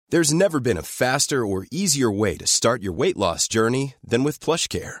There's never been a faster or easier way to start your weight loss journey than with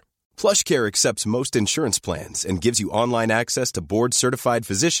PlushCare. PlushCare accepts most insurance plans and gives you online access to board-certified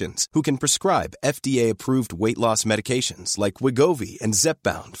physicians who can prescribe FDA-approved weight loss medications like Wegovy and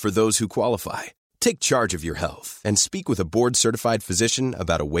Zepbound for those who qualify. Take charge of your health and speak with a board-certified physician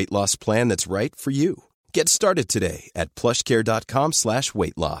about a weight loss plan that's right for you. Get started today at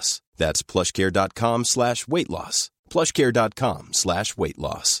plushcare.com/weight loss. That's plushcare.com/weight loss. plushcare.com/weight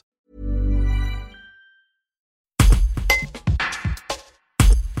loss.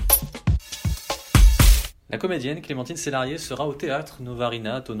 La comédienne Clémentine Célarié sera au théâtre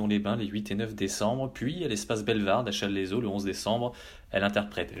Novarina à Thonon-les-Bains les 8 et 9 décembre, puis à l'espace Bellevarde à Challes-les-Eaux le 11 décembre. Elle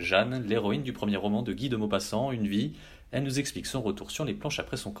interprète Jeanne, l'héroïne du premier roman de Guy de Maupassant, Une vie. Elle nous explique son retour sur les planches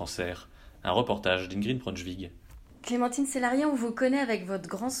après son cancer. Un reportage d'Ingrid Brunschwig. Clémentine Célarié, on vous connaît avec votre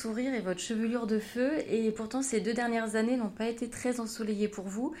grand sourire et votre chevelure de feu, et pourtant ces 2 dernières années n'ont pas été très ensoleillées pour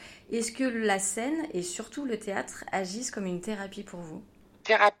vous. Est-ce que la scène, et surtout le théâtre, agissent comme une thérapie pour vous ?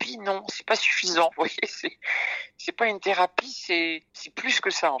 Thérapie, non, c'est pas suffisant. Vous voyez, c'est pas une thérapie, c'est plus que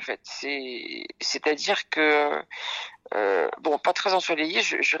ça en fait. C'est-à-dire que bon, pas très ensoleillé.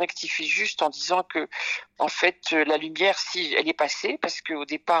 Je rectifie juste en disant que en fait la lumière, si elle est passée, parce qu'au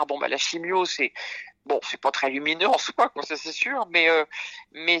départ, la chimio c'est pas très lumineux en soi, quoi, ça c'est sûr, mais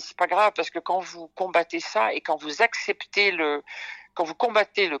c'est pas grave parce que quand vous combattez ça et quand vous acceptez quand vous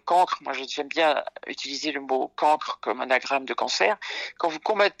combattez le cancre, moi j'aime bien utiliser le mot cancre comme anagramme de cancer, quand vous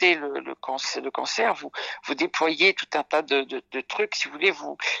combattez le cancer, vous déployez tout un tas de trucs, si vous voulez,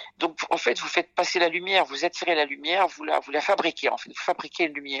 donc en fait vous faites passer la lumière, vous attirez la lumière, vous la fabriquez, en fait, vous fabriquez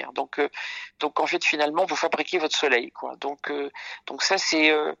une lumière, donc en fait finalement vous fabriquez votre soleil, quoi, donc ça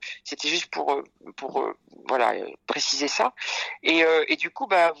c'était juste pour préciser ça, et du coup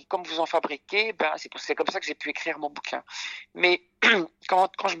comme vous en fabriquez, c'est comme ça que j'ai pu écrire mon bouquin, mais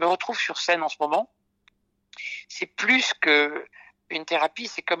quand je me retrouve sur scène en ce moment, c'est plus que une thérapie,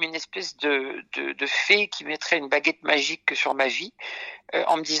 c'est comme une espèce de fée qui mettrait une baguette magique sur ma vie,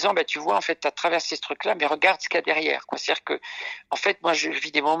 en me disant, tu vois, en fait, t'as traversé ce truc-là, mais regarde ce qu'il y a derrière, quoi. C'est-à-dire que, en fait, moi, je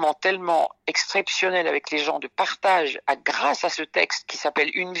vis des moments tellement exceptionnels avec les gens de partage, grâce à ce texte qui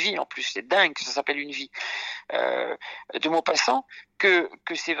s'appelle Une vie, en plus, c'est dingue que ça s'appelle Une vie, de Maupassant, que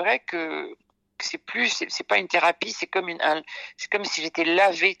c'est vrai que c'est pas une thérapie, c'est comme si j'étais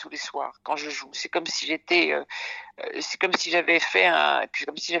lavé tous les soirs quand je joue, c'est comme si j'avais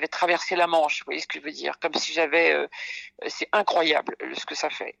traversé la Manche, vous voyez ce que je veux dire, comme si c'est incroyable ce que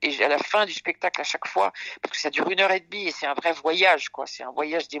ça fait, et à la fin du spectacle à chaque fois, parce que ça dure 1h30 et c'est un vrai voyage, quoi, c'est un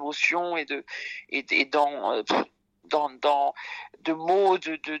voyage d'émotions et de mots,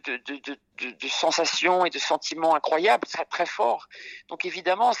 de sensations et de sentiments incroyables, très très forts, donc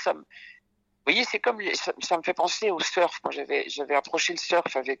évidemment vous voyez, c'est comme ça me fait penser au surf. Moi, j'avais approché le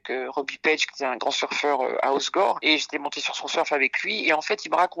surf avec Robbie Page, qui était un grand surfeur à Osgore, et j'étais monté sur son surf avec lui. Et en fait,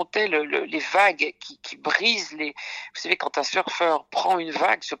 il me racontait les vagues qui brisent les. Vous savez, quand un surfeur se prend une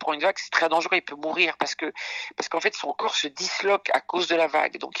vague, c'est très dangereux. Il peut mourir parce qu'en fait, son corps se disloque à cause de la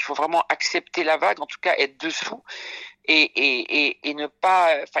vague. Donc, il faut vraiment accepter la vague, en tout cas, être dessous. Et ne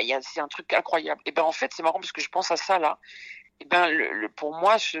pas. Enfin, c'est un truc incroyable. Et en fait, c'est marrant parce que je pense à ça là. Pour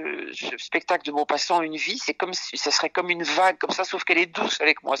moi, ce spectacle de Maupassant, Une vie, ça serait comme une vague, comme ça, sauf qu'elle est douce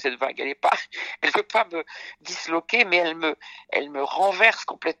avec moi, cette vague. Elle veut pas me disloquer, mais elle me renverse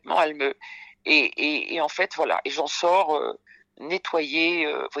complètement, et en fait, voilà. Et j'en sors, nettoyé,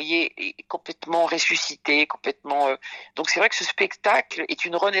 vous voyez, et complètement ressuscité, complètement. Donc c'est vrai que ce spectacle est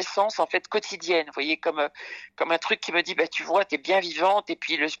une renaissance en fait quotidienne, vous voyez, comme un truc qui me dit, tu vois, t'es bien vivante, et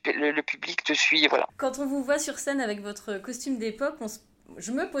puis le public te suit, voilà. Quand on vous voit sur scène avec votre costume d'époque,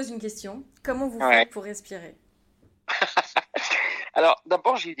 je me pose une question. Comment vous faites pour respirer ? Alors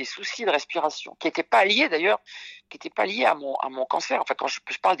d'abord, j'ai eu des soucis de respiration qui n'étaient pas liés à mon cancer. Enfin, quand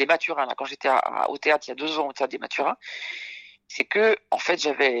je parle des Mathurins, là, quand j'étais au théâtre il y a 2 ans au théâtre des Mathurins, c'est que en fait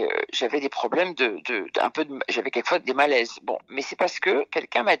j'avais des problèmes j'avais quelquefois des malaises. Bon, mais c'est parce que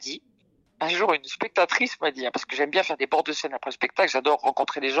quelqu'un m'a dit un jour, une spectatrice m'a dit, parce que j'aime bien faire des bords de scène après le spectacle, j'adore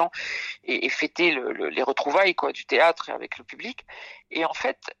rencontrer les gens et fêter les retrouvailles, quoi, du théâtre avec le public. Et en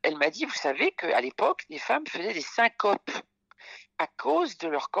fait, elle m'a dit, vous savez qu'à l'époque, les femmes faisaient des syncopes à cause de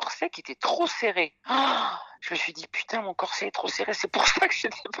leur corset qui était trop serré. Je me suis dit, putain, mon corset est trop serré, c'est pour ça que j'ai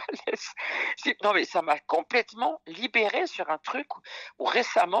des malaises. Non, mais ça m'a complètement libéré sur un truc où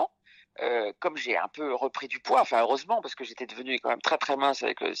récemment, comme j'ai un peu repris du poids, enfin heureusement, parce que j'étais devenue quand même très très mince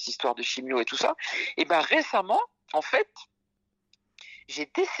avec cette histoire de chimio et tout ça, et récemment, en fait, j'ai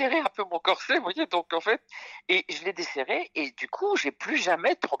desserré un peu mon corset, vous voyez, donc en fait, et je l'ai desserré, et du coup, j'ai plus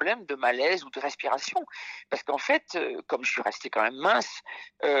jamais de problème de malaise ou de respiration, parce qu'en fait, comme je suis restée quand même mince,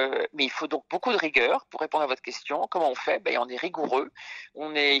 mais il faut donc beaucoup de rigueur pour répondre à votre question. Comment on fait? Ben, on est rigoureux,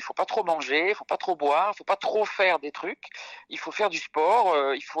 il faut pas trop manger, il faut pas trop boire, il faut pas trop faire des trucs, il faut faire du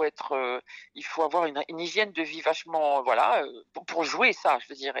sport, il faut avoir une hygiène de vie vachement, voilà, pour jouer ça, je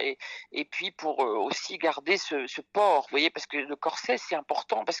veux dire, et puis pour aussi garder ce port, vous voyez, parce que le corset c'est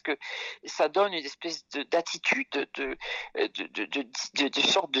important parce que ça donne une espèce d'attitude, de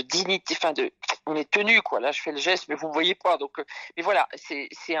sorte de dignité, enfin on est tenu quoi. Là je fais le geste mais vous me voyez pas, donc mais voilà,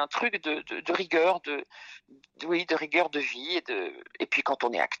 c'est un truc de rigueur, oui, de rigueur de vie, et puis quand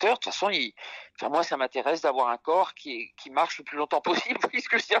on est acteur, de toute façon, enfin moi ça m'intéresse d'avoir un corps qui marche le plus longtemps possible, vous voyez ce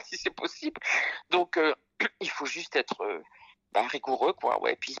que je veux dire, si c'est possible. Donc il faut juste être rigoureux quoi,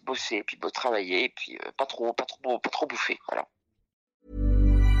 ouais, puis bosser, puis travailler, puis pas trop bouffer, voilà.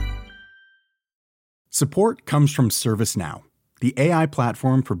 Support comes from ServiceNow, the AI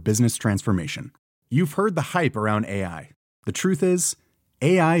platform for business transformation. You've heard the hype around AI. The truth is,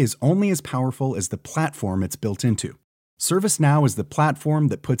 AI is only as powerful as the platform it's built into. ServiceNow is the platform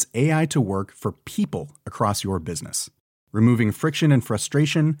that puts AI to work for people across your business, removing friction and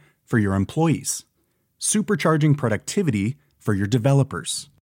frustration for your employees, supercharging productivity for your developers,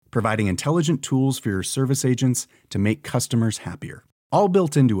 providing intelligent tools for your service agents to make customers happier. All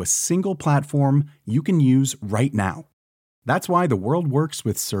built into a single platform you can use right now. That's why the world works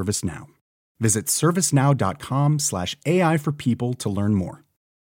with ServiceNow. Visit servicenow.com/AI for people to learn more.